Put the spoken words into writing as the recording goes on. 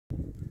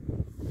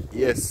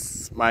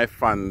Yes, my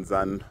fans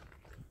and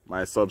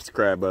my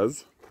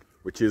subscribers,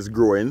 which is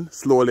growing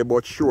slowly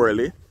but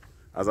surely.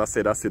 As I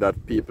said, I see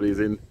that people is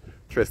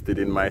interested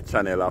in my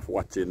channel of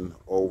watching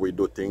how we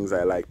do things.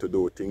 I like to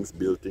do things,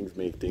 build things,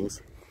 make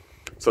things.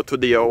 So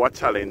today our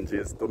challenge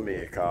is to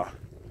make a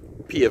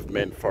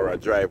pavement for a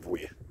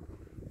driveway,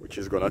 which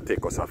is going to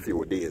take us a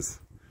few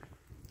days.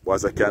 But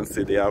as I can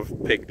see, they have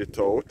pegged it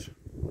out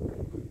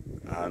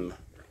and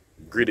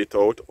grid it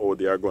out how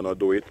they are going to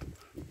do it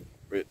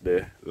with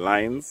the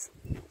lines,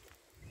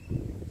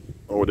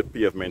 how the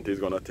pavement is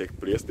going to take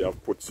place. They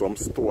have put some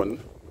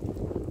stone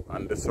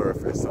on the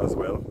surface as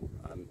well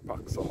and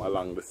pack some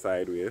along the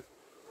sideway,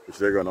 which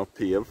they're going to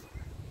pave.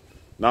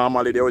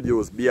 Normally they would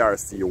use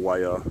BRC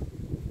wire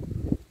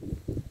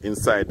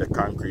inside the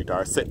concrete,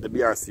 or set the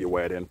BRC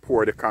wire then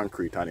pour the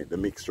concrete on it, the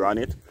mixture on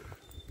it,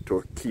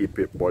 to keep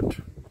it, but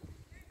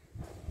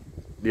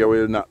there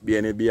will not be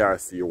any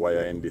BRC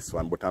wire in this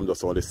one, but I'm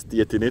just only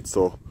stating it,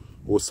 so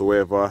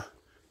whosoever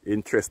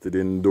interested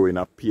in doing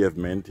a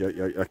pavement,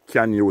 you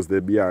can use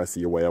the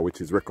BRC wire, which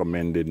is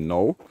recommended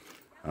now,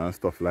 and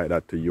stuff like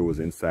that to use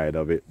inside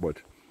of it. But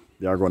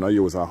they are going to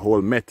use a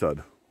whole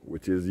method,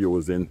 which is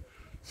using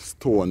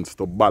stones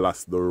to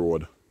ballast the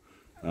road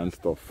and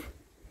stuff.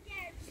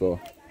 So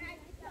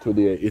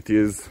today it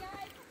is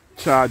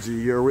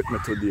Chargy here with me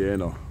today, you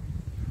know.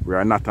 We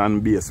are not on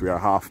base, we are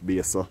half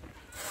base, so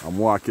I'm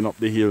walking up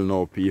the hill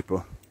now,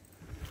 people,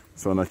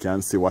 so I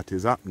can see what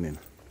is happening.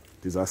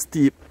 It is a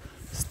steep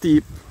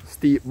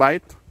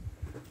bite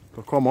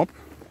to come up,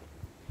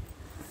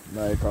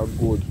 like a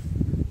good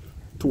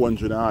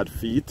 200 odd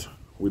feet.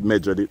 We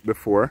measured it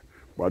before,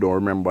 but I don't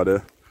remember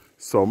the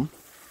sum,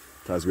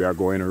 because we are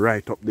going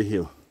right up the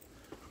hill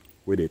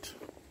with it.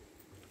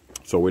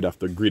 So we'd have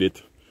to grid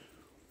it.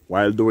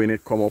 While doing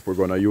it come up, we're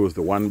going to use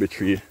the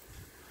 1B3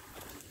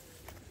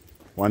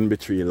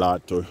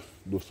 lad to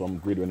do some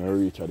grid when we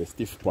reach at the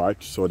stiff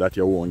part, so that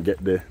you won't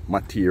get the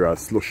material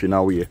slushing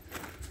away,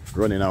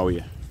 running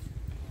away.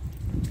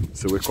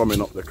 So we're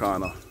coming up the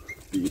corner,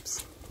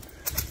 peeps.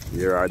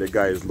 Here are the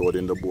guys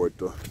loading the board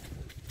to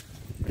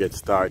get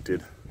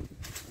started,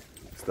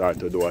 start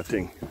to do a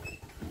thing.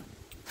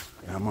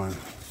 Yeah, man.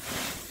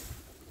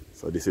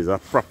 So this is a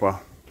proper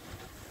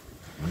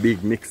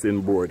big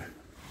mixing board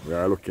we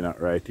are looking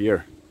at right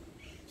here.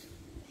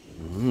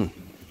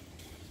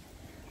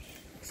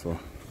 So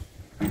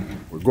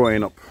we're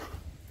going up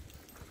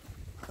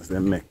as they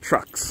make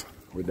tracks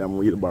with them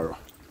wheelbarrow.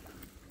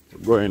 We're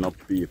going up,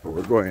 people,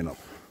 we're going up.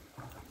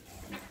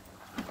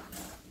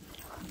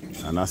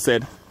 And I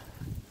said,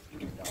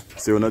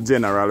 see on the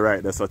general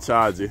right, there's a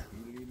charge.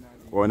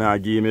 When I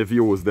give me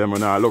views, them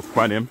when I look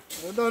for him.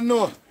 I don't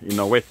know. You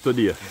know, wet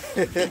today.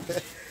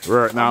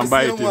 Right now I'm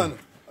biting. I'm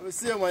the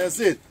same one, you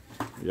see it?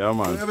 Yeah,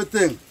 man.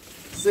 Everything.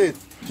 See it?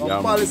 From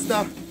yeah,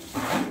 Pallister,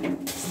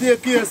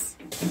 staircase,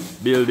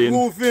 building,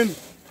 roofing,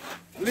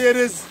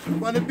 ladies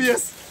on the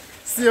base,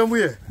 same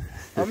way.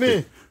 I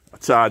mean,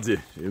 Chargy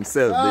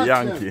himself, the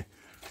Yankee,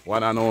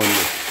 one and only.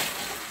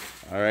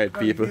 Alright,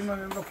 people.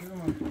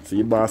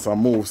 See, boss, a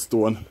move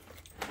stone.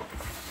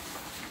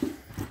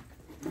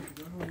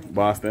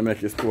 Boss, they make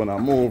his stone a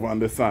move on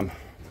the sun.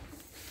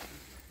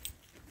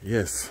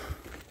 Yes.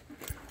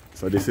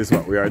 So this is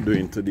what we are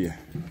doing today.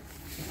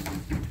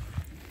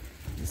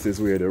 This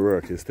is where the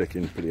work is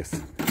taking place.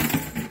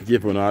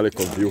 Give you a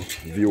little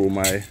view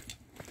my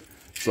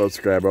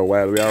subscriber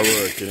while we are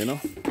working, you know.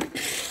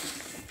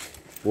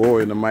 Oh,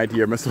 you might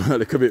hear me sound a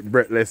little bit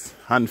breathless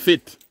and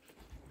fit,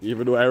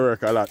 even though I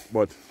work a lot,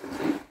 but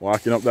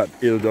walking up that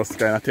hill just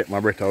kind of take my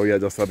breath away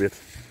just a bit.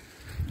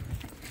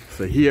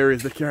 So here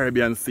is the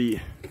Caribbean Sea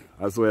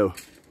as well.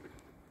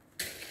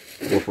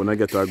 Hope when I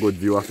get a good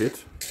view of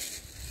it.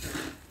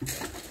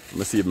 Let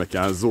me see if I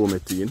can zoom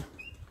it in.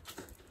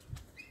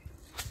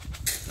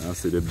 And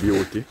see the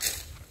beauty.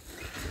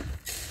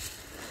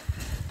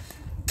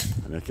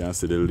 And you can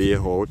see the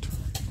layout.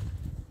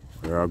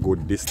 We're a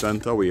good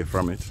distance away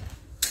from it.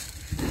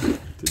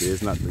 Today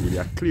is not really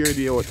a clear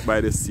day out by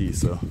the sea,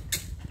 so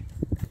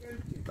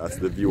that's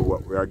the view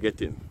what we are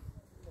getting.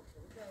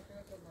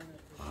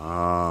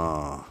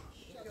 Ah.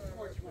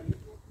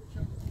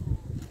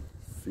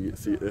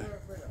 See it there?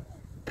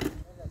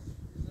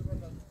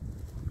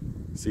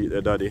 See it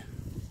there, Daddy?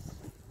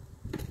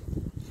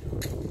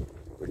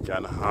 We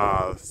can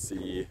all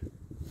see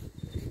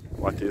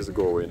what is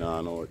going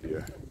on out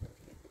here.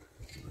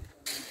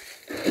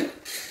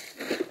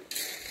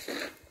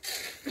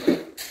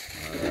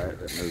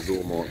 Alright, let me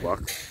zoom out back.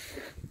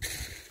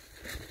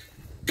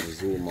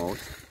 Zoom out.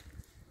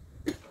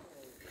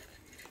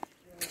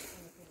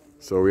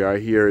 So we are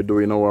here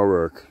doing our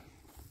work.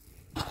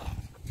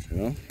 You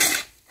know?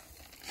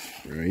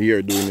 We're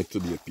here doing it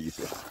today,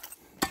 people.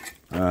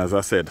 And as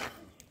I said,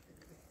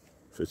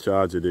 so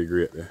Chargy the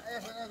great there.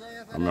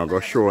 I'm not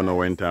going to show now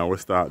when time we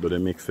start do the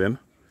mixing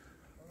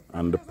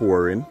and the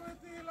pouring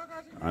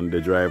and the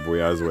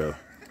driveway as well.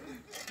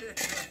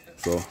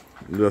 So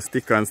just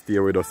stick and stay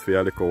with us for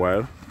a little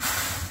while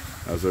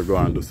as we go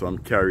and do some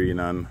carrying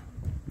and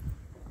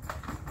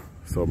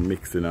some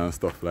mixing and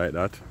stuff like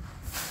that.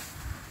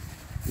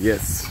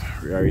 Yes,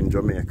 we are in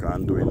Jamaica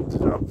and doing the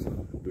job,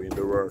 doing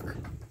the work.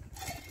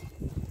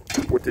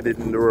 Putting it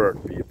in the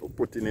work, people,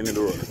 putting it in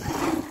the work.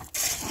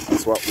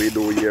 That's what we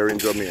do here in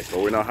Jamaica.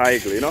 We're not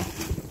higgling, you know?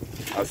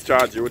 As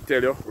Chargy would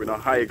tell you, we're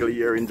not higgling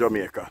here in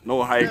Jamaica.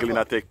 No higgling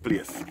that take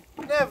place.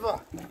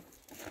 Never.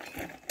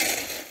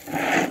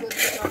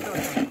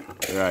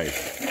 Right.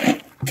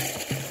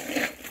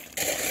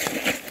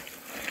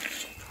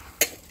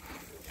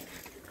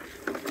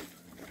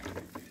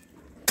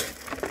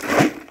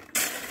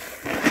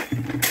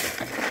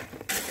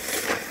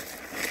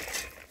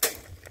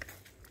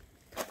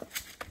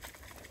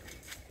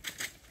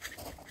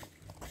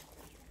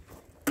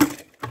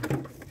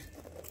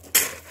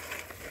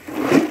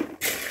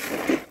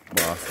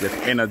 Boss, get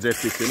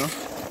energetic, you know?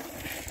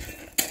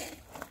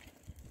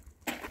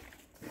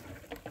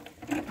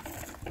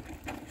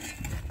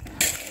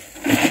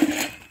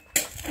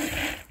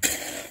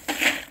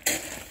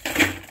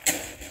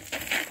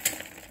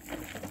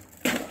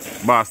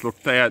 Boss,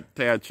 look tired,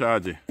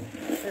 Chargy.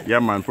 Yeah,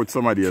 man, put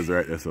some of these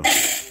right there, so.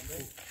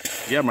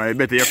 Yeah, man, you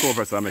better you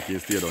cover so I make you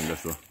stay down there,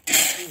 so.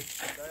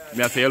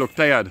 Me I say you look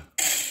tired.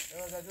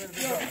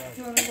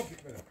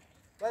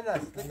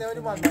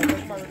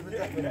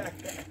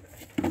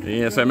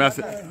 Yeah, so me I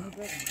say,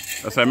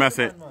 that's why I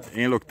say,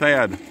 you look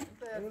tired.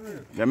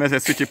 Then I say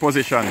switch your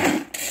position.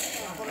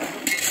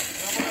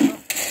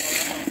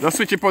 Just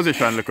switch your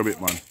position a little bit,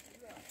 man.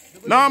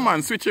 No,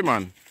 man, switch it,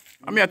 man.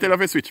 I mean, I tell you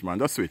to switch, man,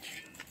 just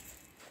switch.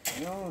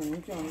 Because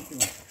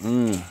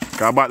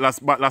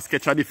Batlas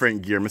catch a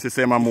different gear. I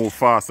say I move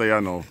faster,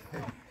 you know.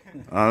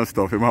 And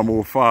stuff, I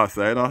move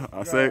faster, you know.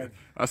 I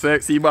say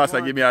see boss,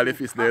 give me all the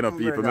fist there, you know,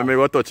 people. I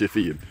go touch your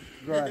feet.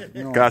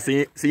 Because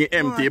see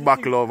empty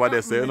buckle over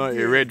there, so you know,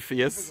 a red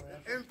face.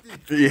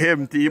 He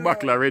empty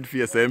buckle, red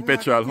face, and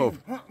petrol hub.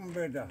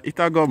 It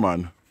a go,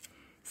 man.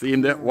 See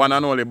him there? One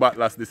and only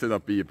Batlas, this is the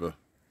people.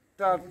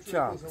 Top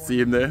chop.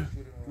 See him there?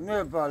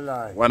 Never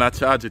lie. One a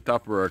charge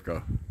top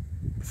worker.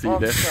 See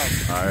there?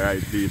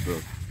 Alright, people.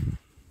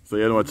 So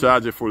you know,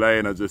 charge it full of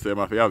energy, so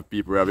if you have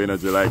people who have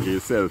energy like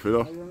yourself, you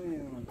know?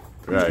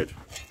 Right.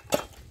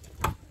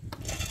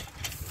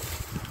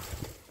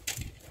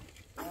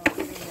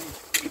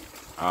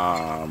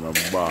 Ah, my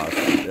boss,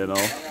 you know?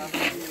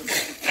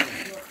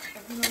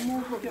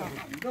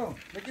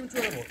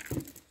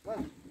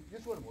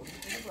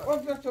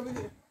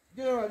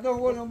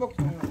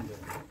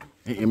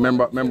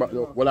 Remember,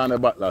 hold on the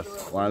Batlas.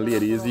 One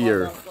lady is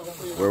here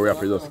where we have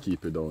to just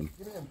keep it down.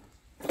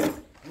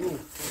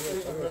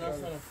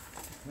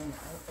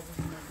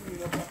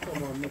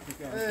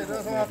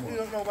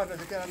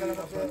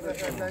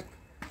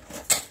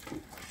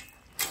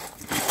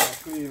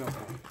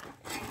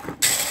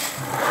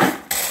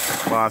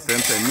 Boss, them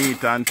say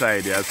neat and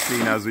tidy, as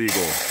clean as we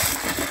go.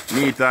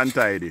 Neat and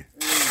tidy.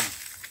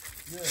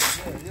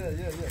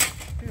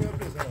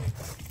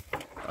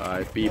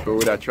 Alright, people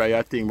would have tried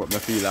a thing, but I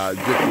feel like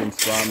dripping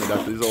from me.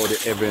 That is how the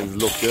heavens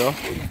look here.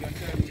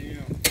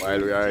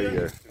 While we are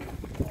here.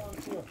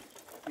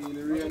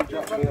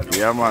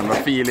 Yeah, man,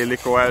 I feel it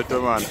like a while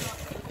too, man.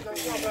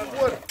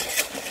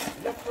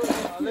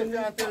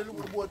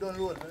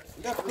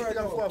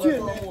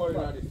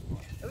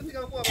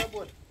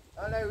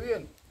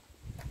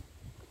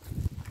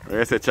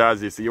 I say,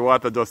 Chargy, see, you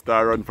water just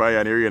start run fire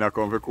and the rain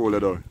come for cool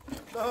it down.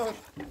 No.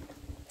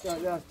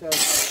 Your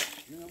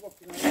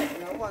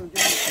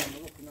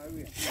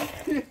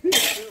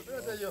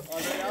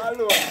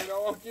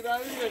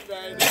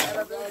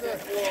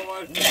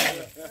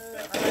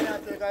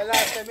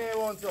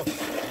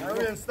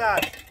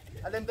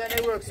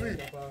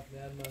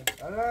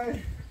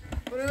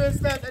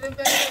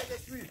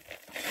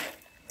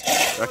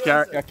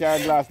car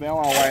glass, they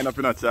want to wind up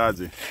in a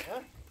Chargy.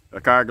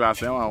 Your car glass,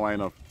 they want to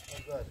wind up.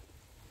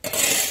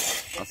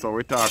 That's how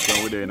we talk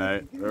when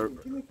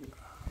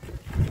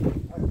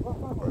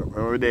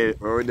we're there,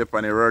 when we're there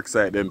on the work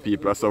site, them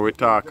people, that's how we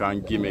talk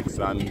and gimmicks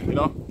and, you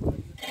know,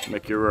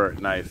 make it work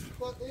nice.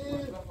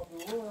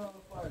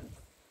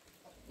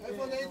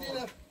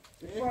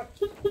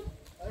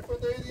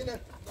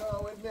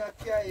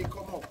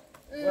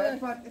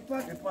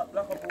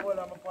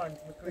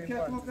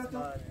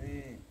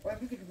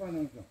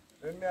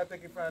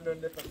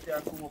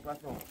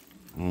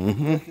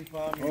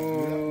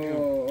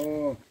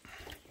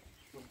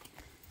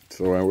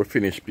 So when we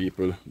finish,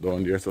 people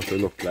down there, so it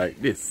look like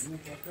this.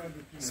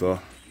 So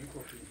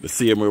the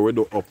same way we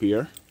do up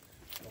here,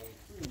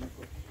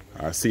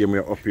 our same way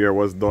up here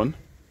was done.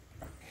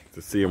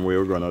 The same way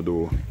we're gonna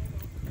do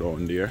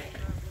down there.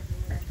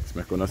 So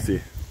I'm gonna see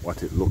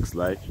what it looks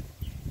like.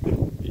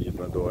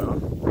 Even though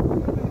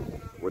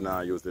we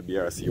now use the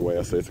BRC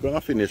wire, so it's gonna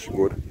finish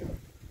good.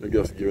 We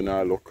just give you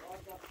a look.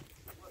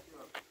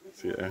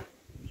 See,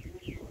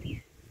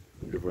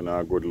 give you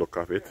a good look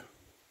of it.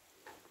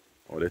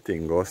 How the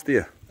thing goes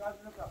there.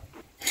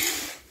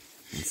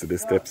 You see the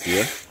steps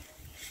here.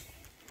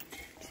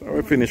 So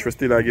we finish, we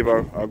still give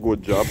a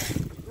good job.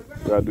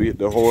 We are doing it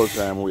the whole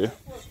time way.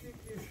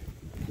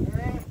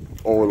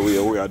 All way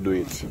we are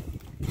doing it.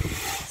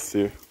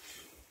 See,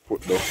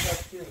 put the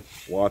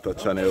water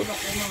channel.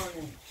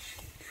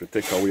 If you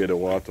take away the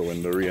water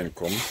when the rain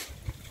comes,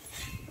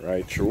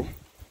 right through.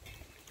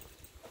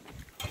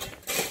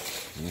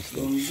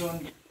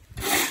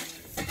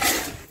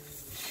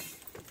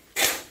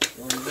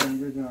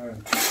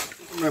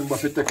 Remember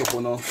if you take up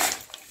on now.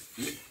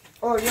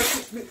 Oh, you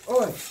took me.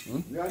 Oh,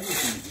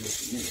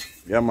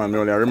 yeah, man,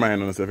 only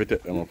remind us if you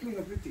take them up.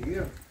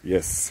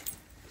 Yes.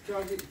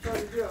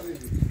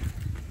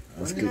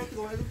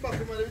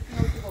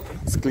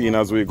 It's clean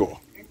as we go.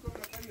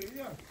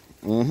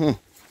 Yeah.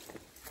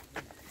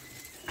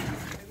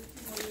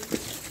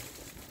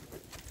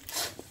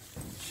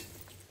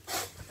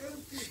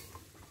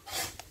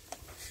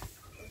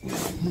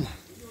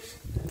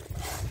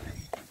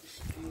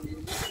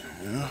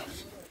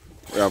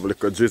 We have a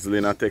little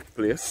drizzling that take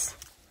place.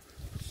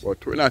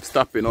 But we're not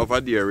stopping.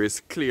 Over there is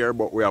clear,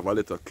 but we have a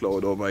little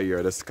cloud over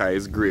here. The sky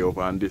is grey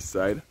over on this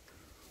side.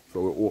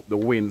 So we hope the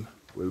wind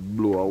will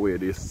blow away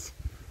this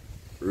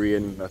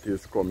rain that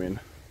is coming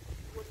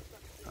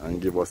and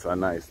give us a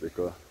nice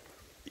little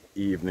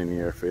evening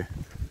here for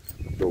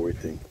do we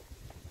think.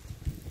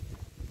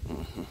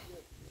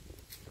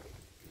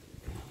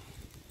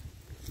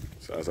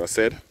 So as I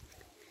said,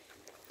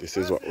 this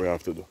is what we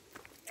have to do.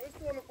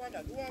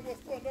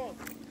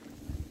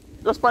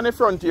 Just on the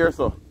front here,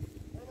 so.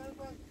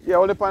 Yeah,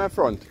 only on the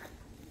front.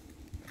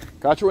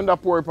 Catch you in the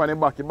pour on the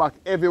back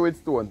heavy with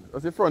stone.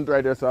 That's the front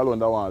right there, so alone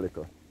that one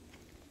liquor.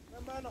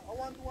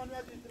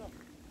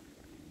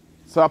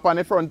 So up on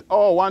the front,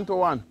 oh, 1 to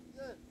 1.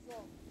 Yeah, so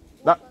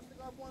that.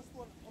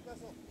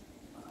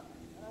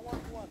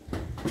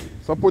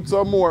 So put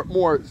some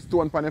more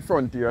stone on the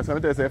front here. So I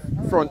tell you,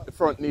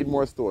 front need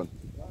more stone.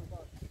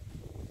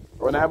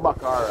 When I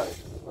back,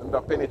 alright.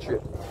 Under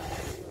penetrate.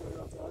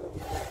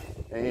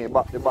 And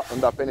back the back,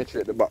 under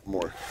penetrate the back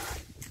more.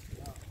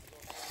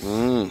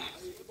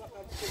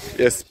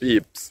 Yes,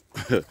 peeps.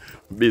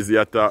 Busy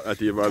at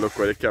even look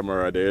at the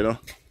camera there, you know.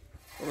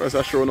 I'm going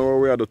to show you what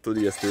we are doing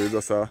today. Still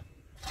just a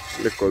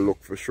little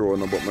look for sure,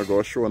 but I'm going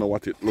to show you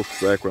what it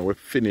looks like when we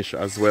finish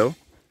as well.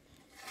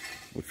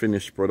 We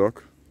finish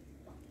product.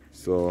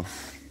 So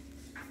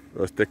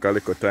just take a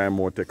little time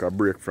more, take a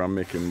break from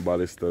making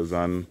balusters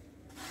and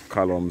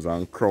columns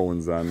and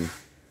crowns and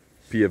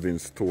paving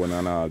stone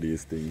and all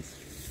these things.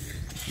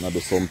 Now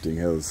do something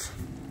else.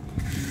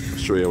 I'll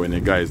show you when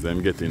the guys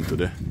them get into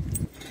the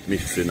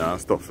mixing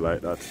and stuff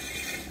like that.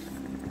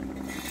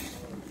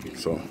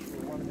 So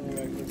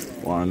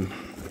one,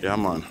 yeah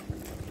man,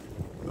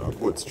 a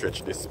good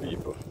stretch this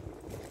people.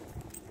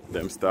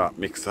 Them start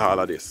mix all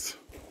of this.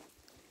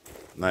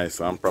 Nice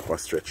and proper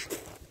stretch.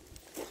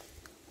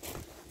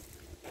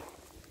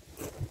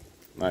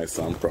 Nice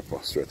and proper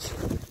stretch.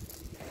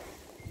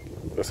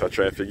 Just I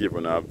try to give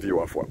you a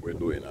view of what we're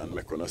doing and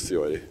make you see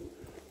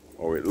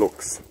how it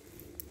looks.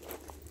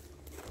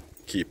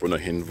 Keep you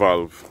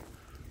involved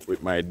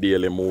with my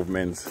daily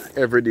movements.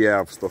 Every day I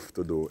have stuff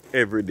to do.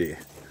 Every day.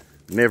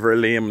 Never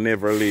lame,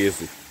 never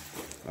lazy.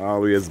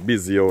 Always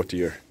busy out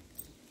here.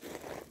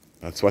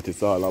 That's what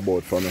it's all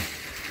about for me.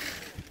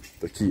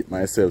 To keep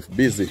myself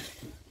busy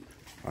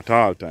at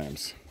all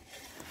times.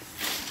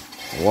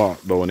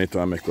 Walk down it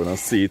and make you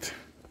see it.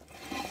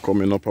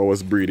 Coming up I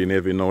was breathing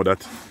heavy. Now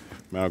that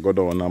I go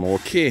down I'm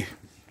okay.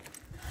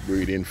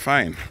 Breathing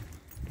fine.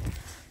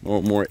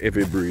 No more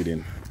heavy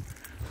breathing.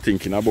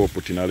 Thinking about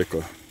putting a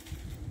little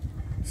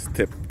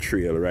step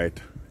trail right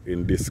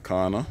in this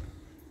corner.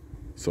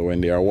 So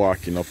when they are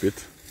walking up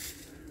it,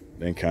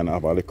 they can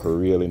have a little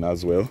railing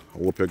as well. I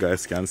hope you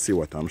guys can see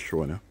what I'm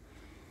showing you.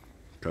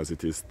 Because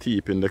it is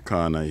steep in the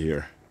corner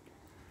here.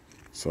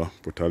 So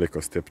put a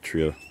little step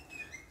trail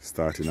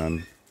starting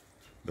on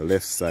the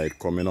left side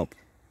coming up.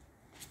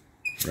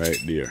 Right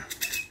there.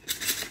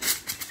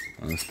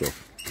 And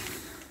stuff.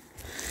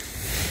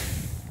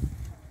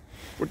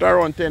 Put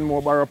around 10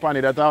 more barrel on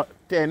it. That's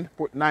 10.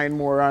 Put 9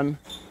 more and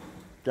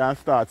can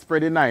start.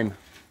 Spread the 9.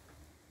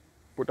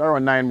 Put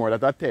around 9 more.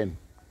 That's 10.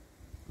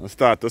 And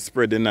start to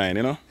spread the 9,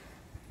 you know.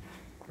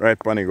 Right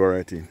pan it go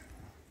right in.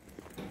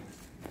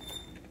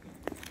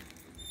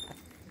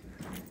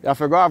 You have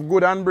to go have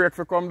good handbrake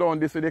to come down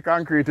this with the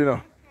concrete, you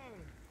know.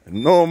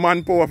 No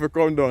manpower to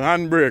come down.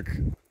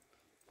 Handbrake.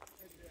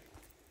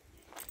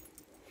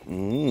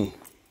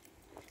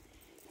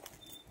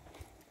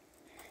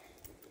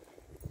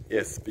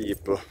 Yes,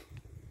 people.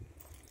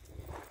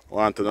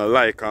 Want to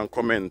like and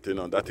comment, you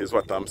know. That is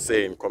what I'm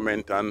saying.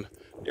 Comment, and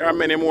there are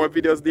many more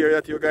videos there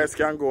that you guys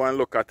can go and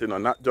look at, you know.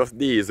 Not just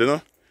these, you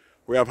know.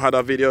 We have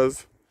other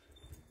videos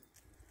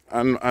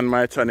on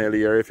my channel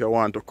here. If you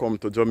want to come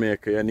to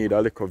Jamaica, you need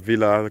a little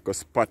villa, like a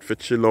spot for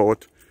chill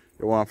out.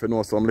 You want to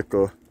know some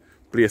little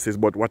places.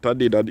 But what I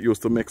did, I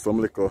used to make some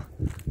little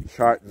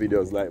short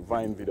videos like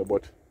Vine video.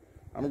 But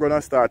I'm going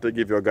to start to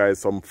give you guys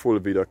some full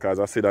video because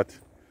I see that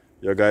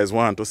you guys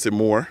want to see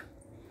more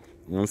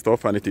and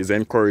stuff, and it is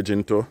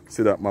encouraging to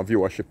see that my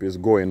viewership is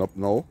going up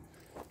now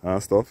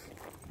and stuff.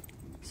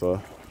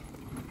 So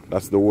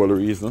that's the whole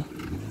reason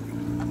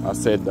I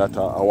said that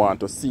I want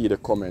to see the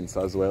comments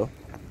as well,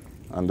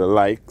 and the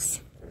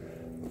likes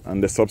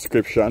and the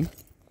subscription,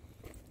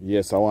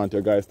 Yes, I want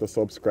you guys to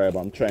subscribe.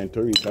 I'm trying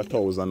to reach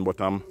 1,000,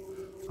 but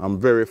I'm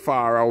very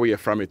far away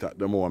from it at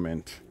the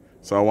moment.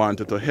 So I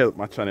wanted to help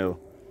my channel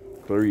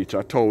to reach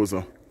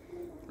 1,000.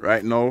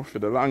 Right now, for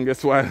the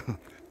longest while,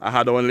 I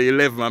had only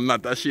 11. I'm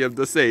not ashamed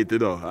to say it, you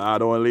know. I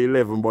had only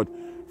 11, but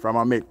from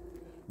I make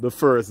the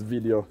first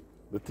video,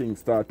 the things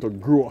start to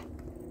grow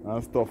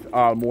and stuff,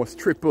 almost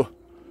triple.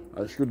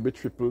 I should be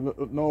triple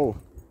now,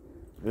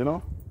 you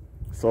know.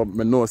 So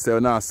I know say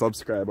you not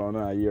subscribe and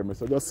not hear me.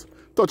 So just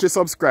touch the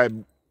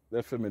subscribe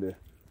there for me there,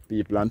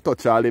 people, and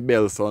touch all the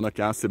bells so you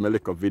can see my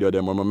little video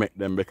them when I make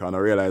them, because I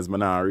realize I'm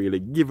not really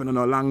giving you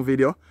no long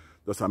video.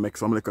 Just I make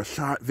some little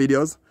short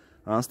videos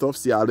and stuff.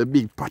 See all the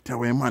big patty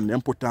where man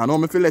them put on.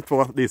 Now I feel let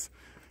for this.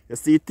 You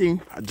see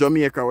thing at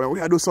Jamaica when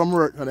we do some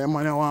work and them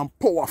man want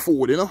power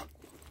food, you know.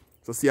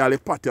 So see all the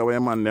patty where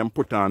man them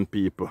put on,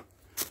 people.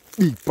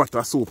 Big pot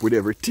of soup with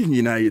everything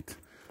in it.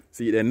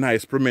 See the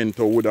nice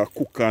pimento with a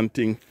cook and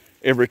thing.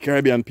 Every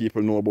Caribbean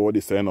people know about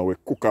this, you know, we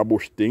cook a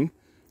bush thing.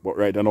 But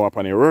right now up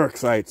on the work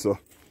site, so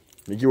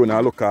I give you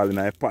a look all in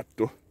a pot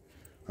too.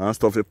 And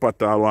stuff the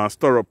pot all want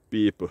stir up,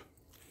 people.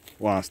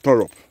 Want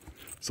stir up.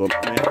 So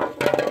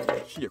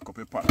shake up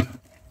the pot.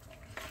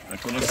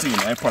 Like you see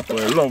in a pot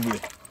very lovely.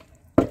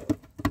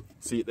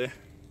 See it there?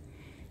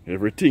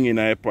 Everything in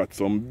a pot.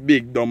 Some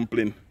big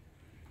dumpling,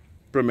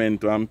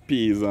 pimento and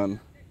peas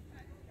and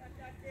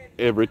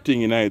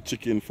everything in a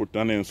chicken foot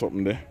and then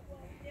something there.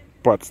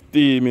 Pot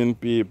steaming,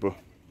 people.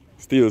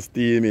 Still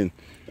steaming.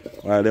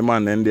 While the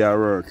man then there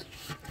work.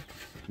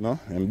 No?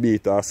 And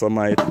beat or some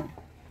might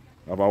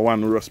have a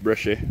one roast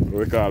brushy,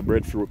 we call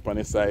breadfruit on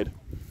the side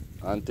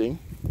and thing.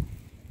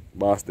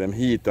 Boss them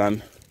heat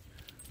and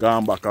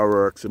gone back at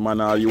work. So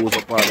man all use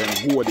up all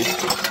them goody.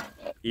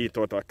 Eat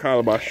out a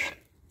calabash.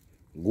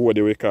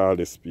 Goody we call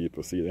this,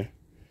 people, see there?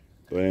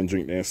 So then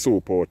drink their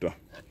soup out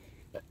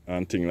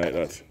and thing like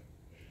that.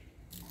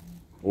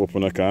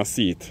 Open I can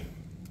see it.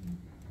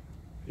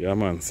 Yeah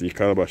man, see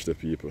calabash the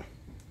people.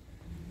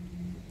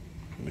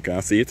 You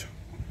can see it?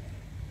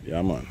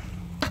 Yeah man.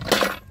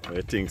 I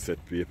think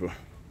set, people.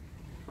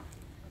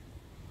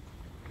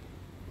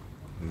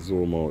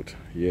 Zoom out.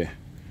 Yeah.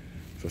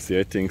 So see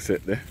I think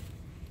set there.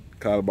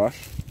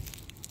 Calabash.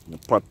 The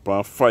pot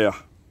pan fire.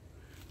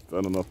 So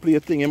I don't know. Play a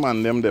thing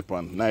man them there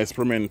pan. Nice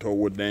pimento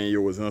wood then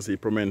use. You know, see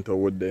pimento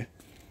wood there.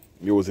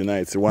 Using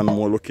it. See one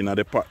more looking at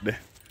the pot there.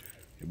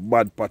 The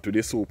bad pot with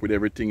the soup with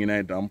everything in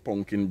it and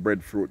pumpkin,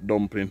 breadfruit,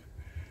 dumpling.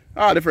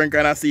 Ah, different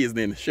kind of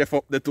seasoning. Chef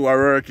up the two at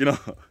work, you know.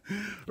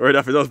 Or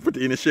if you just put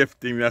it in the chef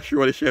thing, we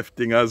show the chef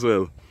thing as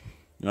well.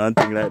 And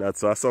things like that.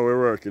 So that's how we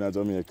work in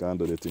Jamaica and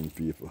do the thing,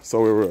 people.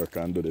 So we work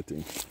and do the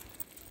thing.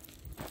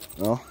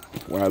 You know?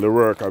 While the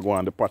work I go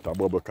on the pot of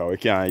bubble, because we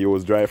can't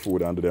use dry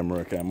food and do them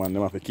work. And man,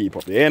 them have to keep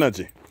up the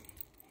energy.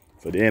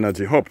 So the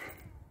energy up.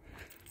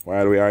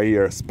 While we are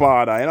here,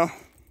 Spada, you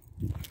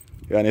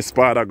know. And the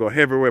Spada go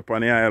everywhere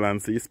on the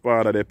island. See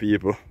Spada the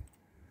people.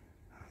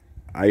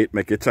 I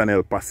make a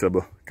channel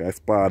possible, because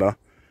Spada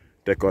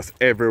take us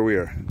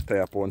everywhere.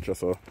 Tire punch,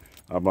 so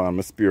I'm on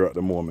my spirit at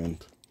the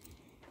moment.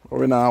 But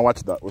we now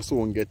watch that, we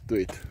soon get to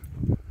it.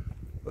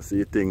 You see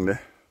the thing there.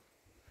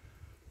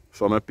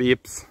 So my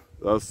peeps,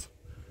 just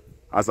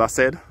as I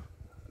said,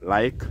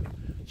 like,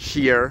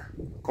 share,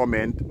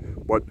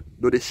 comment, but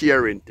do the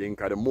sharing thing,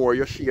 because the more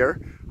you share,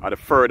 the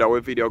further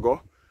our video go.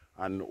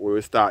 And we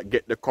will start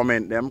get the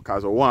comment them,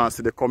 because we want to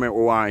see the comment,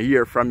 we want to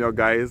hear from you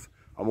guys.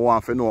 I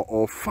want to know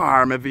how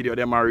far my video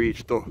them are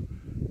reached to.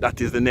 That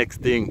is the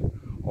next thing.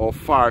 How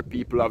far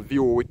people have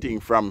viewed we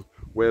think from.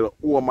 Well,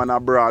 home and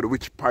abroad,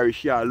 which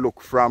parish y'all look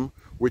from,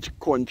 which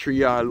country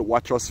y'all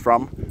watch us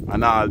from,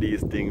 and all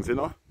these things, you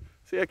know.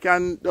 So you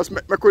can just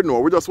make me know.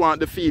 We just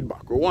want the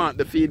feedback. We want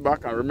the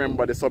feedback, and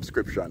remember the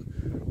subscription.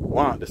 We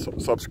want the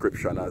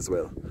subscription as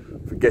well.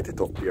 If we get it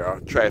up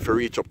here, try to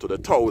reach up to the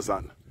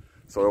 1,000.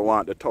 So we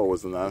want the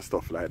 1,000 and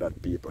stuff like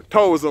that, people.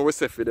 1,000 we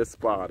say for the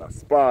Spada.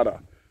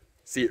 Spada.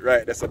 See it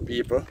right there, some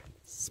people.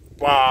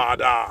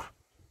 Spada.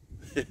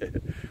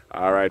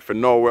 Alright, for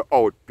now we're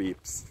out,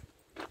 peeps.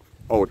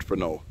 Out for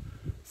now.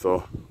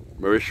 So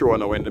we're sure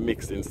now when the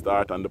mixing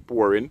start and the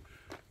pouring.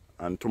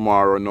 And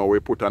tomorrow now we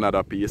put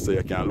another piece so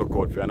you can look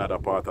out for another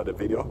part of the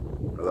video.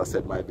 As I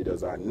said, my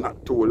videos are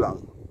not too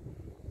long.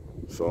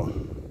 So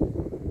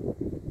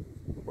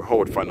we're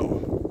out for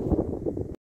now.